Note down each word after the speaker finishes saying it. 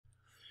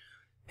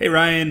Hey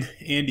Ryan,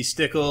 Andy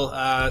Stickle.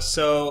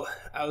 So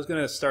I was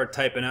going to start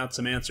typing out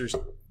some answers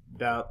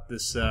about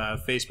this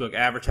Facebook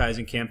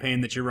advertising campaign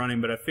that you're running,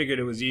 but I figured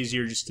it was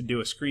easier just to do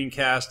a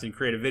screencast and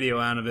create a video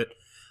out of it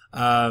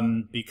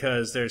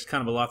because there's kind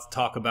of a lot to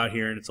talk about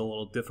here, and it's a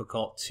little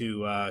difficult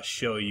to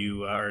show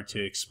you or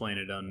to explain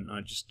it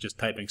on just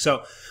typing.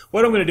 So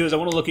what I'm going to do is I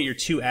want to look at your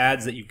two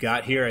ads that you've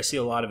got here. I see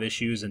a lot of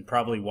issues and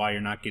probably why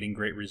you're not getting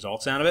great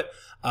results out of it.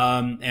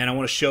 And I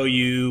want to show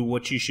you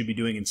what you should be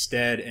doing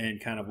instead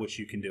and kind of what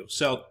you can do.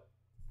 So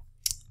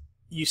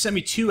you sent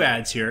me two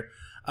ads here.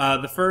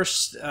 The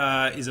first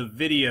is a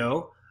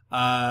video.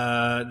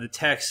 The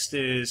text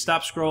is,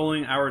 "Stop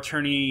scrolling. Our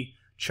attorney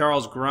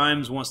Charles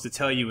Grimes wants to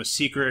tell you a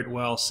secret."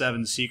 Well,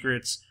 7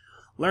 secrets.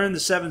 Learn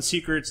the 7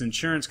 secrets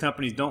insurance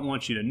companies don't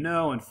want you to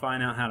know and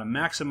find out how to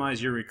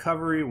maximize your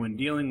recovery when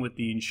dealing with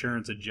the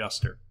insurance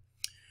adjuster.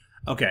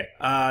 Okay,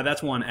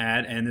 that's one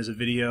ad, and there's a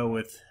video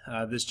with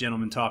this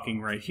gentleman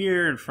talking right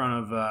here in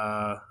front of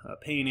a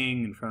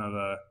painting, in front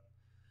of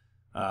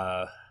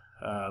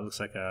a looks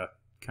like a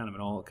kind of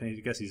an old, I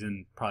guess he's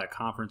in probably a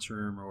conference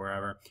room or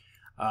wherever.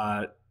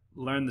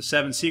 Learn the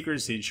 7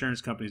 secrets the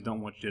insurance companies don't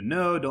want you to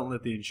know. Don't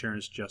let the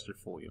insurance adjuster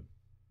fool you.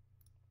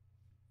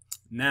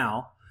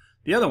 Now,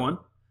 the other one,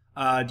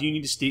 do you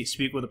need to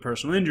speak with a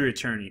personal injury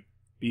attorney?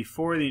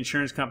 Before the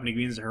insurance company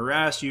begins to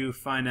harass you,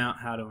 find out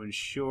how to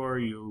ensure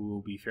you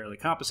will be fairly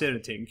compensated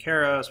and taken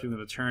care of. Speak with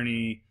an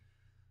attorney,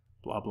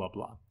 blah, blah,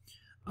 blah.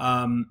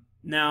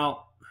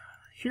 Now,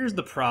 here's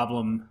the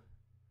problem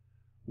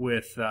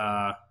with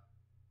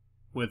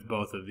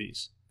both of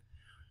these.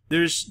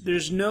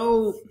 There's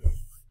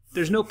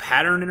no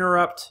pattern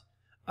interrupt.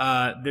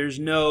 There's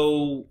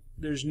no,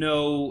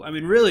 I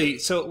mean, really,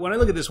 so when I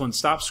look at this one,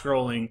 stop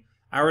scrolling.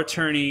 Our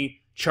attorney,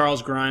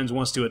 Charles Grimes,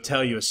 wants to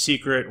tell you a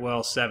secret.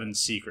 Well, 7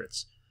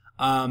 secrets.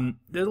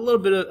 There's a little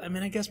bit of, I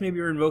mean, I guess maybe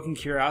you're invoking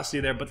curiosity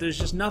there, but there's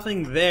just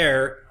nothing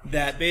there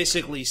that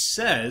basically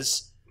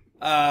says,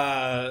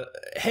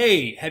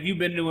 hey, have you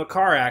been into a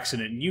car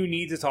accident? You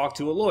need to talk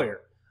to a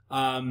lawyer.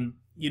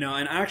 You know,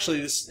 and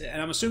actually this,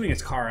 and I'm assuming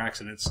it's car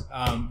accidents,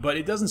 but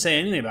it doesn't say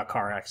anything about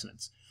car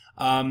accidents.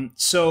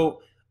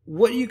 So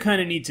what you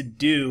kind of need to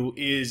do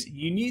is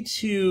you need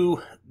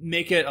to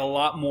make it a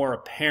lot more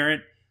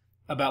apparent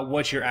about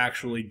what you're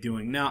actually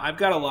doing. Now, I've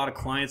got a lot of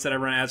clients that I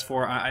run ads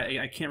for.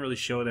 I can't really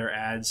show their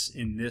ads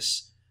in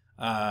this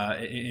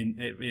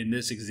in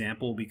this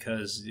example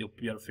because you'll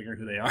be able to figure out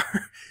who they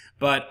are.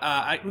 But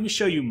let me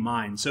show you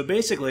mine. So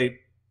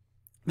basically,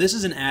 this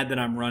is an ad that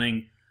I'm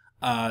running,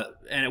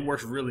 and it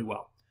works really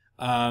well.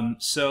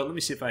 So let me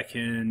see if I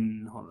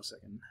can, hold on a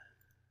second.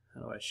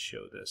 How do I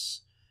show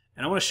this?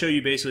 And I want to show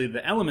you basically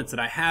the elements that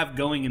I have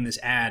going in this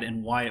ad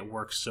and why it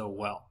works so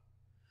well.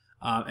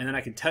 And then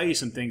I can tell you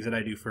some things that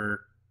I do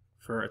for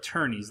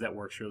attorneys that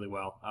works really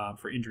well,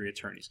 for injury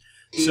attorneys.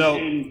 So,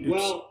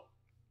 well,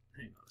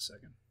 hang on a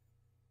second.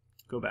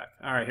 Go back.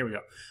 All right, here we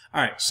go.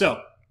 All right,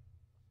 so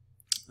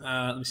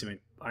let me see.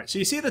 All right, so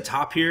you see at the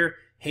top here,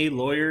 hey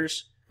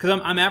lawyers, because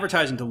I'm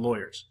advertising to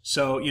lawyers.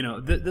 So, you know,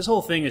 this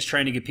whole thing is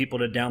trying to get people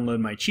to download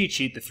my cheat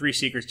sheet, the 3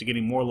 secrets to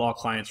getting more law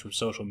clients from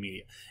social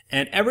media.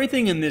 And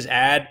everything in this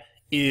ad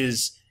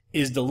is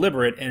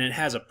deliberate, and it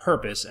has a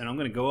purpose, and I'm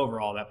going to go over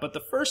all that. But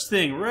the first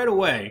thing right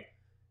away,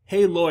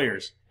 hey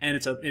lawyers, and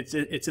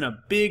it's in a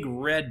big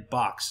red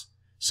box.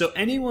 So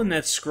anyone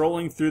that's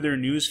scrolling through their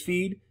news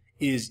feed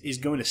is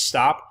going to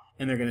stop,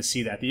 and they're going to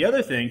see that. The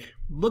other thing,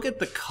 look at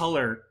the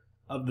color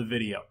of the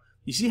video.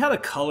 You see how the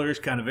color is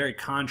kind of very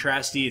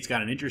contrasty? It's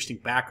got an interesting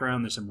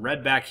background. There's some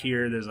red back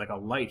here. There's like a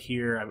light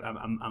here.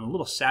 I'm a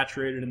little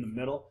saturated in the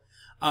middle.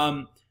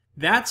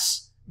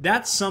 That's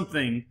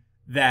something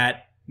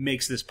that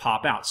makes this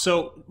pop out.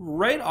 So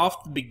right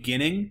off the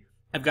beginning,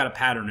 I've got a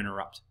pattern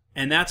interrupt,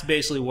 and that's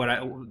basically what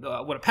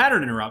a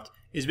pattern interrupt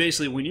is.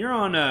 Basically, when you're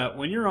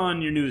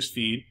on your news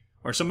feed,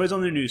 or somebody's on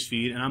their news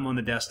feed, and I'm on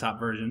the desktop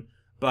version,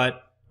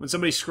 but when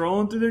somebody's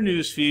scrolling through their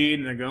news feed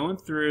and they're going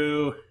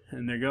through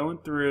and they're going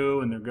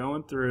through and they're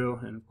going through,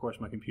 and of course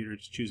my computer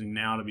is choosing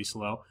now to be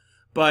slow,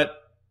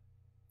 but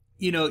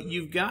you know,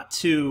 you've got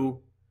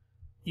to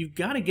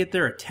get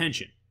their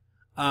attention,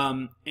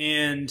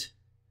 and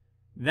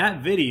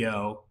that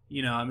video,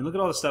 you know, I mean, look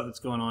at all the stuff that's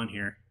going on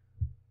here.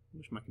 I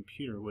wish my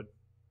computer would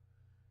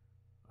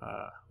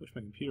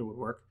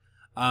work.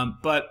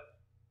 But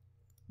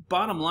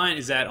bottom line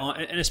is that,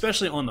 and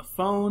especially on the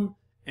phone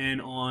and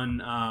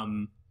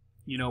on,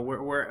 you know,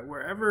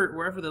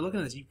 wherever they're looking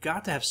at this, you've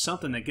got to have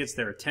something that gets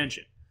their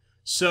attention.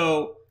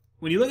 So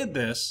when you look at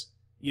this,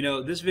 you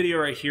know, this video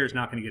right here is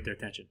not going to get their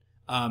attention.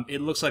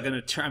 It looks like an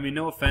attorney. I mean,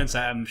 no offense.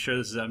 I'm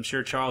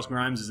sure Charles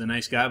Grimes is a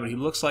nice guy, but he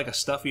looks like a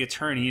stuffy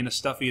attorney in a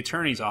stuffy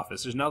attorney's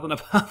office. There's nothing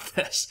about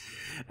this.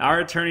 Our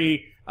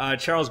attorney,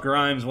 Charles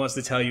Grimes, wants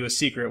to tell you a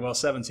secret. Well,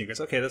 7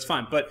 secrets. Okay, that's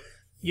fine. But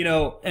you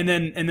know, and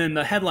then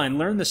the headline: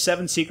 learn the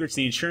 7 secrets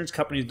the insurance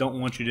companies don't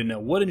want you to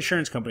know. What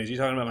insurance companies? Are you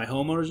talking about my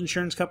homeowner's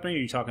insurance company? Are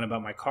you talking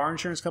about my car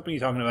insurance company? Are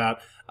you talking about,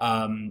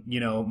 you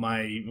know,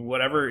 my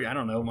whatever? I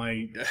don't know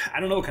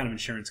what kind of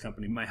insurance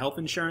company. My health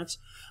insurance.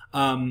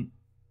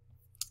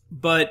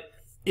 But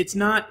it's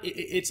not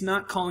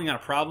calling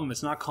out a problem.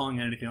 It's not calling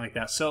out anything like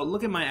that. So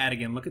look at my ad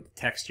again. Look at the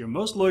text here.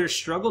 Most lawyers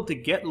struggle to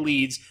get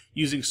leads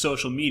using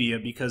social media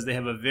because they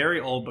have a very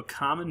old but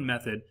common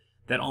method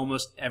that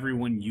almost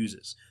everyone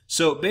uses.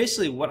 So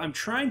basically what I'm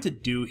trying to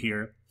do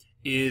here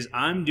is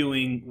I'm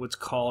doing what's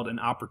called an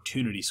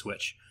opportunity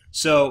switch.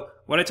 So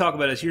what I talk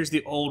about is here's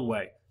the old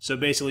way. So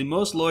basically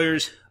most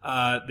lawyers,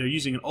 they're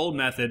using an old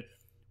method.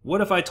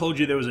 What if I told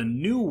you there was a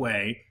new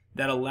way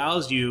that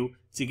allows you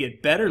to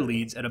get better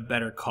leads at a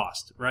better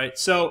cost, right?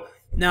 So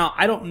now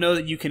I don't know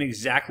that you can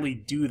exactly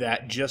do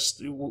that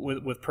just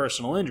with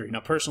personal injury.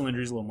 Now personal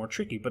injury is a little more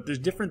tricky, but there's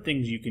different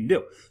things you can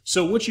do.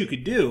 So what you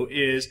could do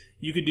is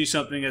you could do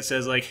something that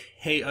says like,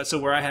 hey, so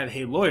where I have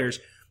hey lawyers,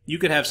 you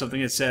could have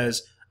something that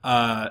says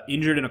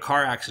injured in a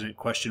car accident,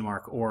 question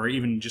mark, or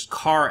even just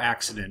car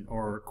accident,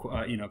 or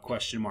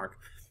question mark.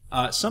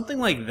 Something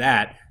like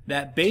that,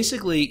 that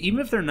basically, even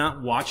if they're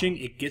not watching,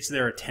 it gets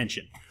their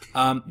attention.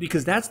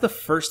 Because that's the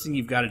first thing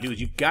you've got to do,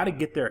 is you've got to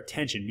get their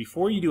attention.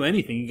 Before you do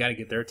anything, you got to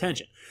get their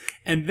attention.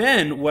 And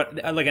then,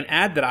 like an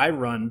ad that I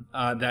run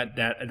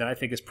that I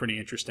think is pretty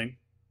interesting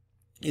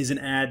is an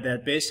ad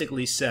that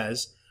basically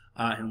says,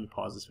 and let me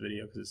pause this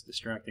video because it's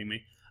distracting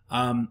me.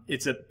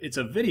 It's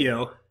a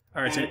video,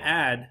 or it's an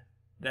ad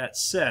that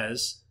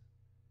says,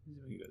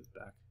 let me go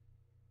back.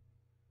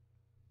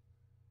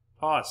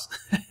 Pause.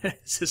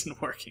 This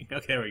isn't working.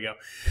 Okay, there we go.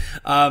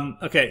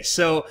 Okay,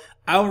 so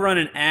I'll run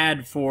an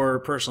ad for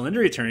personal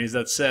injury attorneys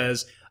that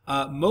says,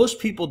 most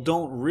people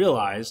don't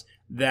realize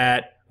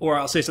that, or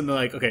I'll say something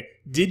like, okay,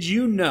 did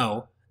you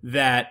know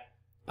that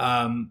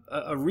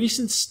a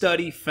recent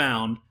study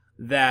found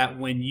that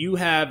when you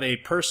have a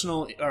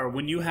personal, or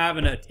when you have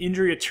an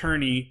injury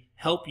attorney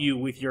help you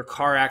with your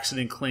car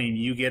accident claim,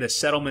 you get a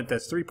settlement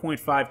that's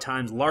 3.5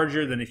 times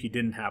larger than if you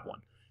didn't have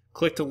one.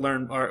 Click to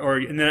learn,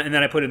 and then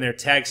I put in there,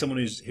 tag someone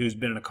who's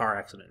been in a car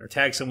accident, or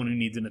tag someone who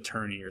needs an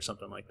attorney, or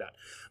something like that.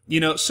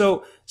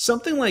 So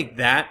something like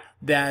that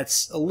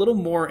that's a little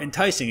more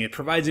enticing. It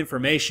provides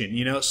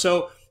information.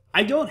 So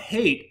I don't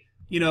hate.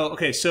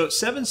 Okay, so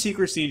 7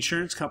 secrets the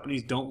insurance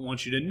companies don't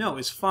want you to know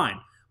is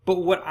fine. But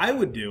what I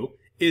would do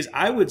is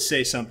I would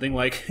say something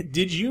like,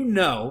 did you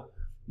know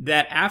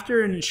that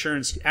after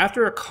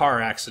a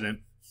car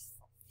accident,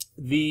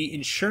 the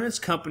insurance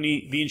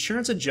company, the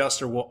insurance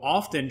adjuster will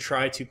often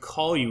try to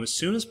call you as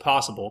soon as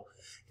possible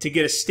to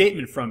get a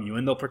statement from you,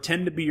 and they'll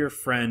pretend to be your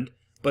friend,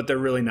 but they're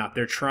really not.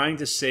 They're trying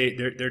to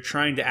they're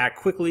trying to act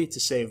quickly to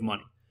save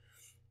money.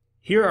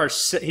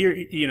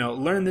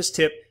 Learn this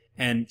tip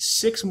and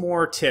 6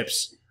 more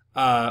tips,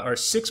 or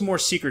 6 more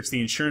secrets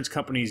the insurance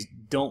companies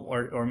don't,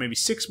 or maybe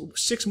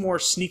six more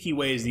sneaky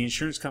ways the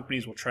insurance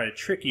companies will try to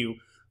trick you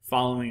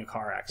following a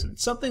car accident.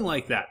 Something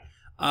like that.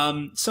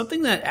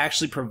 Something that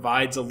actually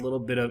provides a little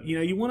bit of,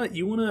 you want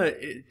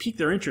to pique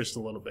their interest a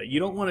little bit. You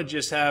don't want to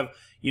just have,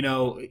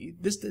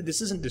 this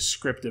isn't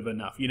descriptive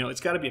enough.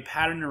 It's got to be a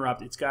pattern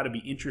interrupt. It's got to be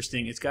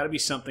interesting. It's got to be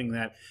something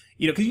that,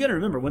 because you got to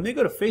remember, when they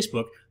go to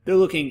Facebook, they're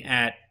looking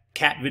at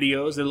cat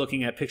videos. They're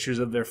looking at pictures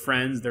of their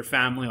friends, their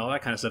family, all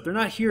that kind of stuff. They're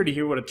not here to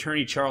hear what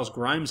attorney Charles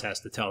Grimes has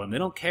to tell them. They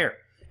don't care.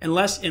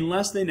 Unless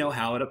they know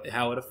how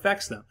it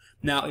affects them.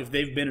 Now, if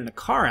they've been in a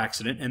car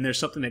accident and there's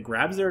something that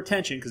grabs their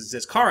attention because it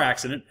says car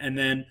accident, and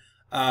then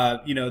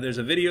there's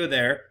a video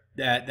there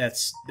that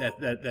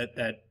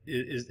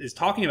is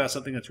talking about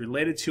something that's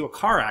related to a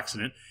car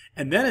accident,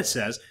 and then it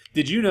says,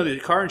 did you know that the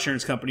car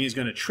insurance company is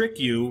going to trick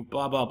you,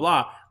 blah blah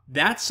blah.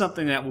 That's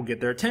something that will get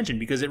their attention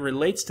because it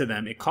relates to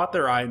them. It caught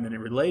their eye and then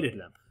it related to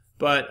them.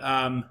 But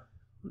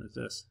what is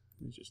this?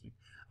 Interesting.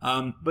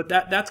 But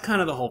that's kind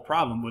of the whole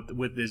problem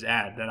with this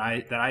ad that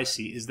I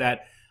see, is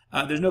that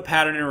there's no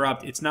pattern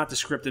interrupt. It's not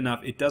descriptive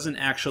enough. It doesn't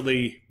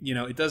actually,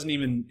 it doesn't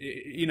even,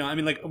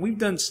 like we've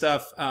done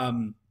stuff.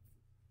 I'm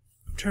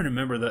trying to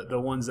remember the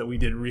ones that we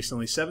did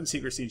recently. 7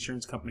 secrets the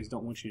insurance companies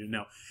don't want you to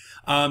know.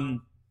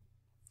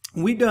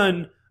 We've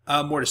done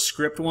more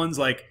descriptive ones,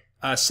 like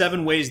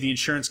 7 ways the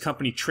insurance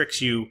company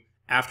tricks you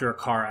after a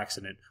car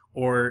accident.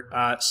 Or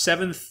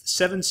 7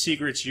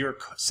 ways your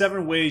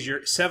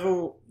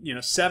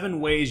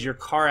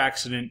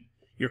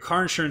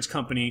car insurance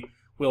company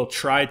will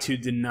try to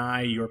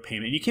deny your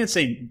payment. You can't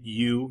say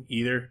you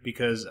either,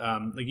 because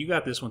like you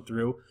got this one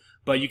through,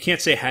 but you can't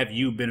say have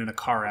you been in a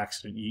car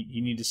accident.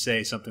 You need to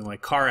say something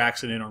like car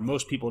accident, or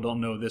most people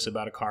don't know this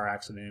about a car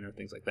accident, or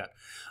things like that.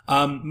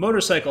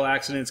 Motorcycle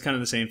accidents, kind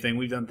of the same thing.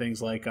 We've done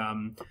things like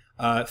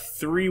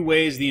 3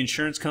 ways the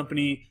insurance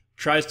company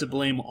tries to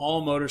blame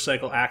all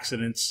motorcycle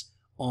accidents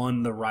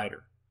on the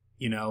rider,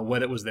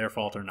 whether it was their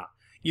fault or not.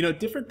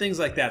 Different things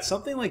like that.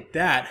 Something like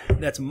that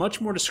that's much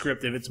more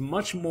descriptive. It's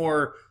much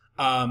more,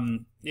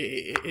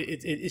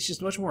 it's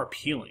just much more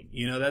appealing.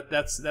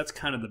 That's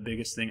kind of the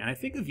biggest thing. And I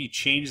think if you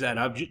change that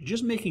up,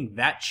 just making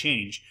that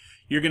change,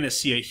 you're going to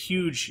see a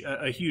huge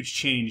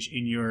change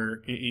in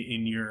your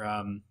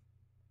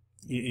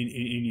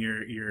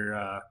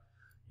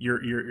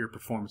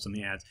performance on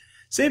the ads.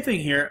 Same thing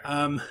here.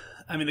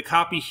 The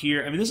copy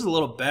here, this is a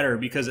little better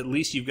because at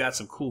least you've got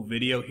some cool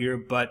video here,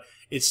 but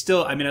it's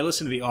still, I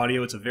listened to the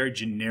audio. It's a very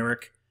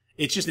generic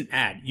It's just an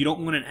ad. You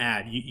don't want an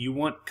ad. You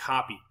want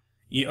copy.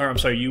 Or I'm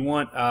sorry, you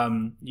want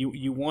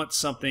you want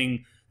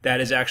something that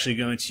is actually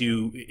going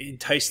to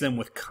entice them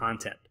with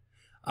content.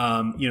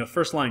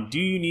 First line: do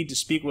you need to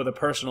speak with a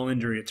personal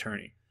injury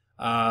attorney?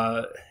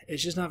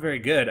 It's just not very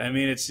good. I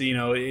mean, it's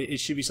it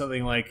should be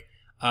something like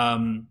I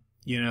don't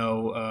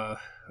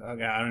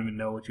even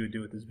know what you would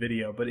do with this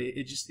video, but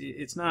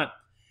it's not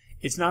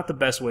the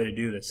best way to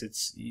do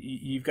this.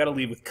 You've got to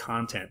lead with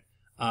content.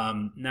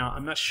 Now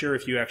I'm not sure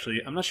if you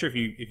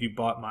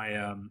bought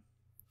my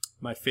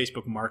my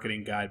Facebook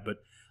marketing guide,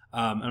 but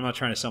I'm not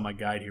trying to sell my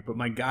guide here, but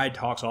my guide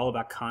talks all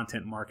about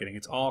content marketing.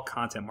 It's all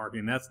content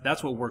marketing.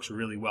 That's what works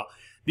really well.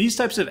 These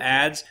types of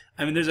ads,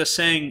 I mean, there's a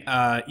saying,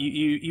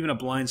 even a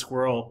blind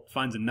squirrel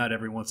finds a nut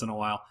every once in a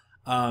while.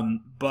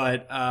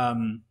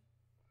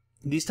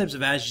 These types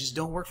of ads just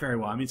don't work very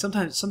well. I mean,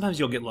 sometimes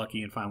you'll get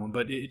lucky and find one,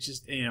 but it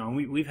just,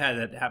 we've had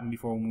that happen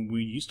before when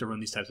we used to run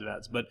these types of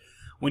ads. But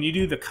when you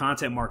do the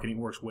content marketing, it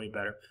works way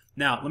better.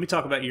 Now, let me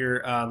talk about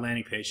your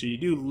landing page. So you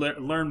do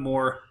learn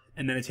more,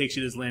 and then it takes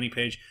you to this landing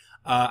page.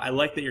 I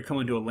like that you're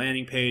coming to a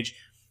landing page.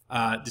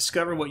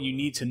 Discover what you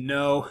need to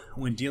know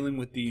when dealing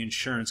with the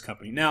insurance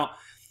company. Now,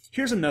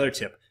 here's another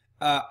tip.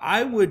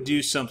 I would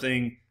do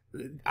something.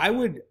 I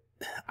would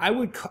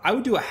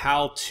do a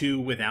how-to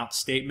without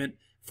statement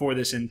for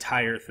this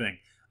entire thing,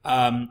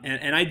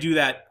 and I do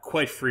that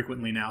quite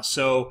frequently now.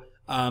 So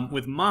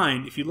with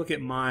mine, if you look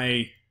at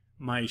my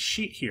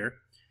sheet here,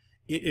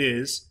 it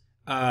is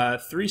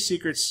 3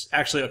 secrets.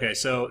 Actually, okay,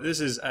 so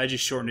I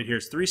just shortened it here.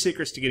 It's 3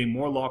 secrets to getting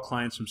more law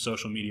clients from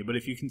social media. But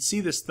if you can see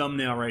this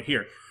thumbnail right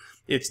here,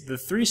 it's the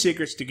 3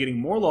 secrets to getting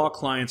more law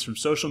clients from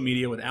social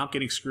media without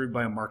getting screwed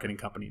by a marketing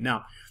company.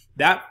 Now,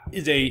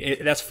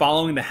 that's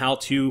following the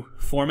how-to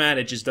format.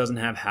 It just doesn't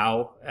have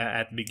how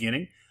at the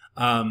beginning.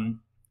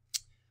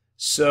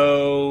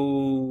 So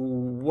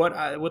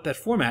what that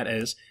format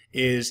is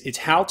it's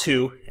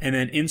how-to, and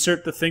then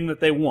insert the thing that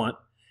they want,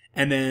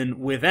 and then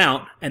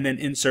without, and then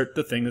insert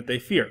the thing that they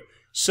fear.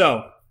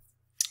 So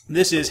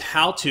this is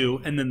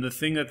how-to, and then the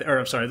thing that,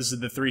 this is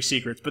the 3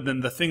 secrets, but then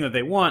the thing that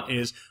they want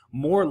is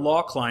more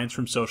law clients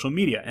from social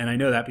media, and I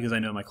know that because I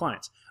know my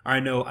clients. Or I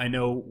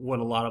know what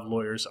a lot of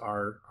lawyers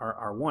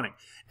are wanting.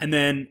 And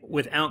then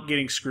without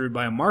getting screwed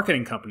by a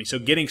marketing company. So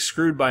getting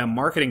screwed by a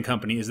marketing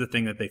company is the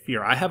thing that they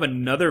fear. I have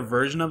another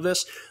version of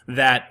this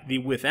that the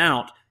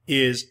without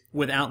is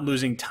without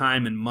losing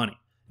time and money.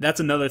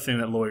 That's another thing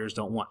that lawyers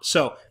don't want.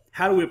 So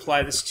how do we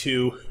apply this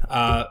to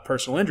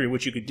personal injury?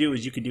 What you could do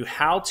is you could do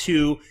how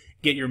to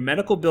get your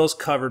medical bills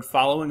covered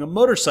following a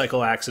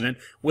motorcycle accident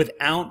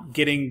without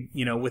getting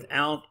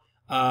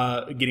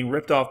getting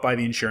ripped off by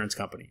the insurance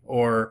company,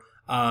 or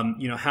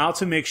how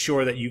to make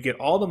sure that you get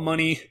all the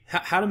money,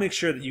 how to make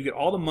sure that you get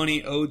all the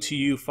money owed to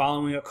you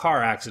following a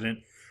car accident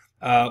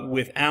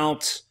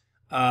without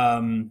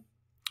a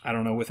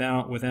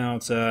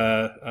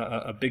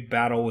big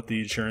battle with the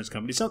insurance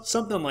company,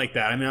 something like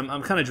that. I mean,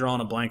 I'm kind of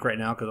drawing a blank right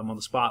now because I'm on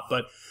the spot,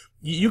 but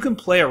you can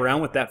play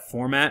around with that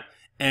format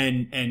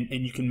and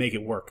you can make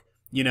it work.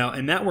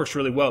 And that works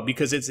really well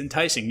because it's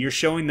enticing. You're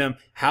showing them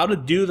how to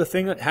do the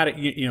thing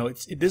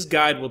this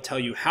guide will tell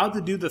you how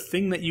to do the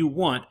thing that you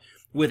want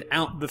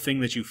without the thing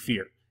that you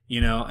fear.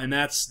 And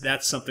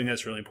that's something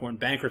that's really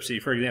important. Bankruptcy,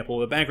 for example,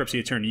 with a bankruptcy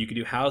attorney, you could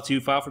do how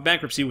to file for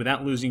bankruptcy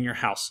without losing your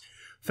house.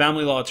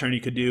 Family law attorney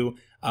could do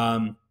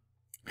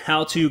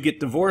how to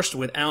get divorced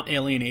without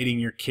alienating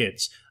your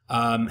kids.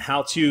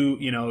 How to,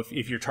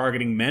 if you're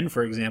targeting men,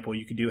 for example,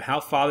 you could do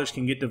how fathers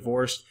can get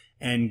divorced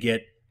and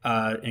get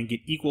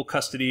equal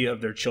custody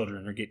of their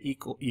children, or get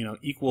equal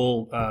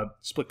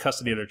split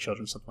custody of their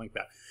children, something like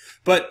that.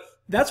 But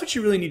that's what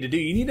you really need to do.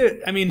 You need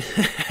to, I mean,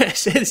 I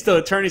say this to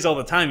attorneys all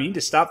the time. You need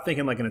to stop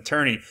thinking like an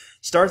attorney.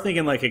 Start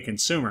thinking like a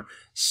consumer.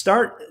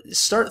 Start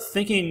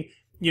thinking,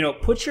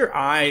 put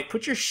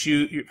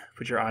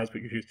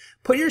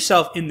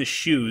yourself in the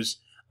shoes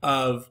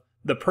of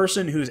the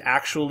person who's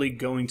actually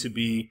going to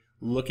be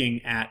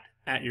looking at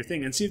your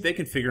thing, and see if they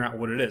can figure out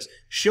what it is.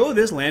 Show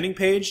this landing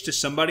page to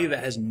somebody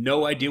that has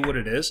no idea what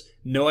it is,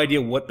 no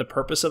idea what the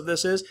purpose of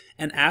this is,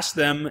 and ask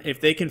them if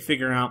they can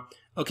figure out,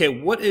 okay,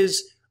 what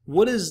is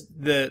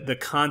the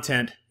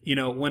content,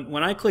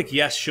 when I click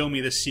yes, show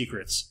me the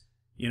secrets,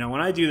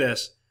 when I do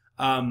this,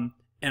 and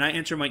I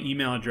enter my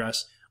email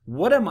address,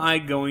 what am I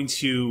going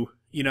to,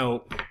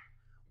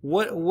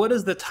 what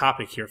is the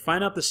topic here?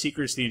 Find out the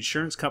secrets the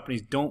insurance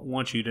companies don't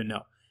want you to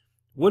know.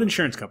 What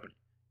insurance company?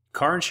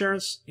 Car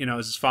insurance?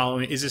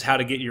 Is this how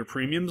to get your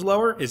premiums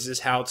lower? Is this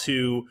how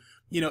to,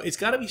 it's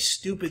got to be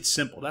stupid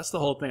simple. That's the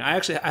whole thing. I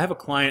have a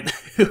client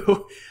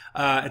who,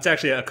 it's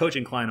actually a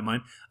coaching client of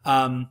mine.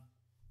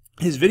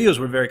 His videos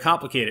were very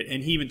complicated,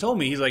 and he even told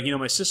me, he's like,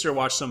 my sister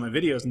watched some of my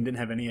videos and didn't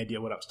have any idea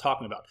what I was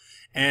talking about.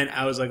 And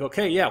I was like,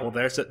 okay, yeah, well,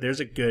 there's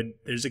a good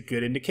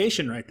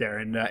indication right there.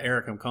 And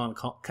Eric, I'm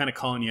kind of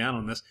calling you out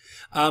on this,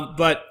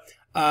 but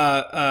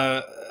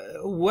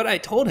what I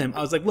told him,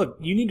 I was like, look,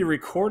 you need to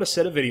record a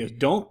set of videos.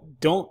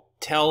 Don't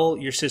tell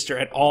your sister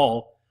at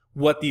all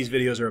what these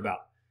videos are about.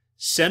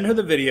 send her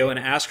the video and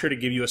ask her to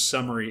give you a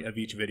summary of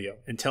each video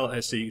and tell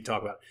us so you can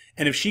talk about it.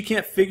 And if she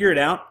can't figure it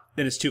out,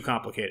 then it's too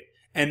complicated.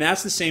 And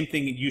that's the same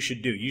thing that you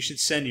should do. You should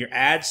send your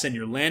ads, send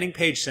your landing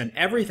page, send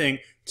everything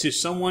to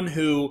someone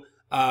who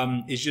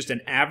is just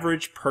an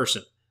average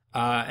person.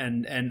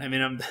 And I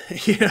mean,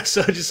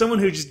 so just someone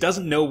who just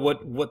doesn't know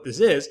what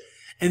this is,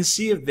 and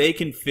see if they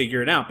can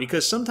figure it out.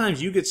 Because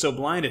sometimes you get so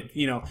blinded,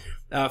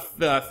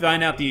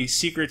 find out the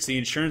secrets the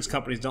insurance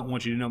companies don't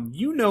want you to know.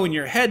 You know in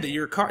your head that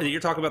you're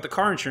talking about the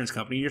car insurance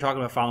company, you're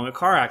talking about following a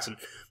car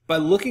accident. By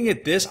looking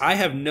at this, I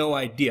have no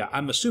idea.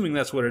 I'm assuming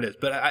that's what it is,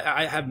 but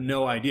I have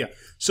no idea.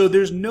 So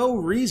there's no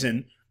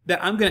reason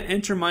that I'm going to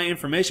enter my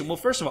information. Well,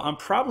 first of all, I'm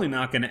probably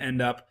not going to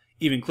end up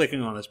even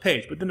clicking on this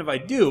page. But then if I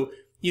do,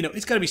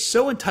 it's got to be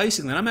so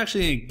enticing that I'm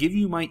actually going to give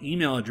you my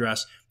email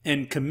address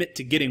and commit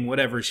to getting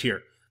whatever's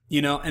here.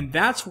 And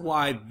that's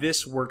why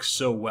this works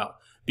so well.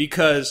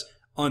 Because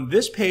on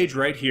this page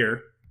right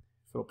here,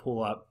 if it'll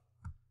pull up,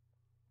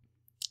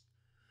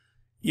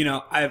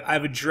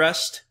 I've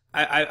addressed,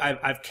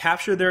 I've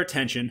captured their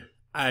attention.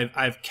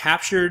 I've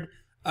captured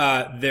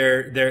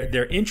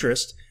their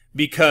interest,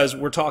 because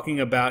we're talking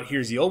about,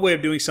 here's the old way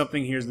of doing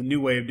something, here's the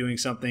new way of doing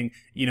something.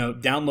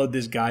 Download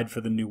this guide for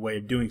the new way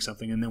of doing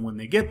something. And then when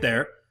they get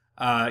there,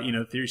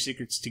 3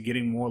 secrets to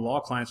getting more law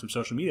clients from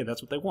social media.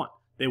 That's what they want.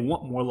 They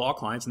want more law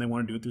clients, and they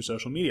want to do it through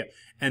social media.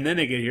 And then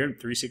they get here,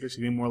 3 secrets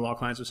to getting more law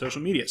clients with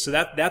social media. So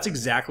that's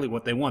exactly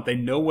what they want. They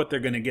know what they're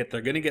going to get.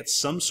 They're going to get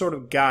some sort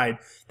of guide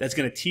that's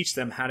going to teach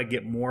them how to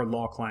get more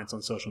law clients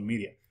on social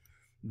media.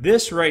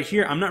 This right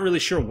here, I'm not really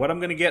sure what I'm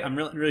going to get. I'm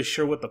really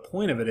sure what the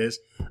point of it is.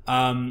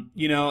 And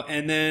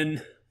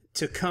then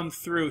to come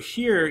through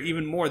here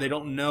even more, they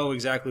don't know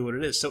exactly what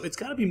it is. So it's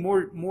got to be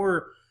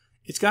more.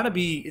 It's got to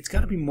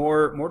be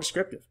more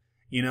descriptive.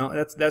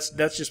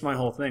 That's just my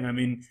whole thing. I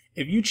mean,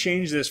 if you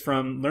change this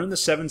from learn the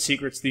 7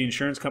 secrets the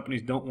insurance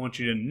companies don't want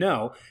you to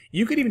know,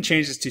 you could even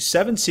change this to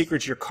 7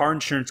 secrets your car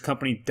insurance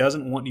company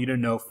doesn't want you to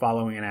know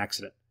following an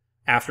accident,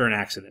 after an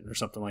accident, or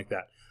something like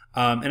that.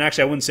 And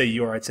actually, I wouldn't say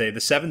I'd say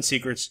the 7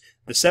 secrets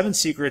the 7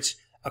 secrets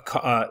the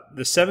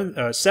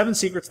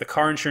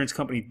car insurance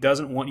company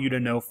doesn't want you to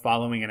know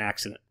following an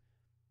accident.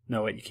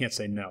 No, wait, you can't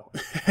say no.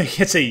 You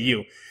can't say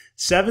you.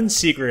 7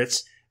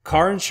 secrets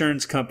car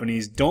insurance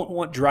companies don't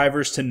want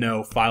drivers to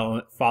know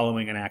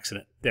following an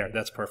accident. There,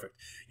 that's perfect.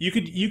 You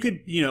could,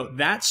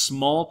 that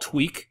small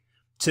tweak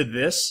to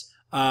this,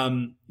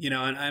 and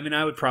I mean,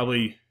 I would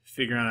probably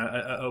figure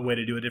out a way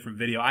to do a different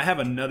video. I have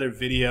another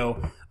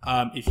video.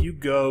 If you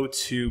go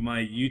to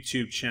my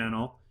YouTube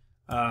channel,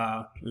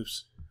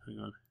 oops, hang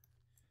on.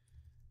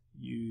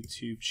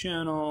 YouTube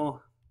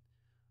channel.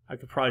 I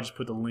could probably just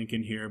put the link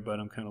in here, but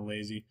I'm kind of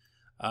lazy.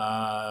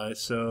 I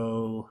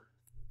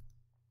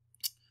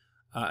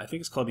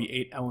think it's called the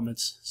 8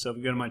 Elements. So if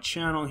you go to my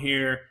channel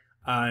here,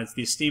 it's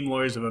the Esteemed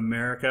Lawyers of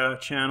America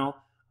channel.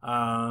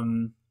 Let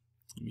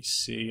me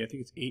see. I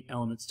think it's 8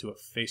 Elements to a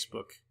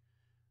Facebook.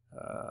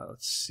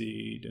 Let's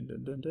see. See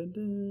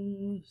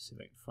if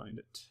I can find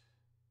it.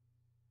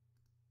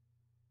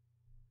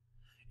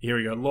 Here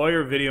we go.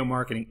 Lawyer video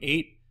marketing.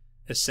 8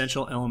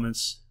 essential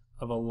elements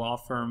of a law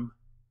firm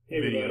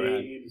video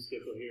ad.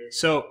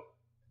 So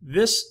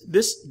this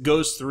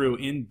goes through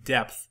in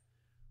depth.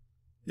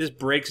 This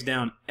breaks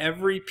down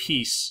every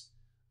piece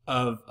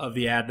of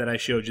the ad that I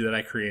showed you that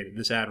I created,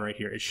 this ad right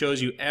here. It shows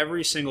you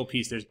every single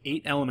piece. There's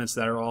 8 elements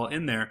that are all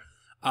in there.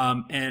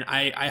 And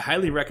I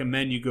highly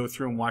recommend you go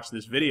through and watch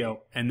this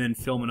video and then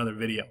film another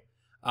video.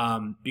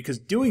 Because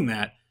doing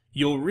that,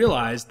 you'll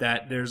realize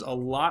that there's a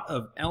lot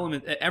of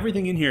elements,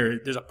 everything in here,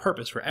 there's a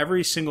purpose for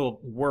every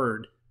single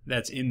word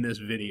that's in this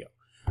video.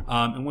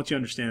 And once you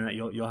understand that,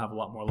 you'll have a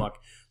lot more luck.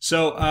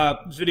 So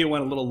this video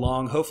went a little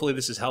long. Hopefully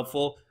this is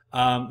helpful.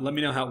 Let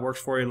me know how it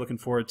works for you. Looking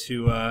forward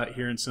to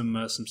hearing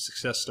some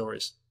success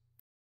stories.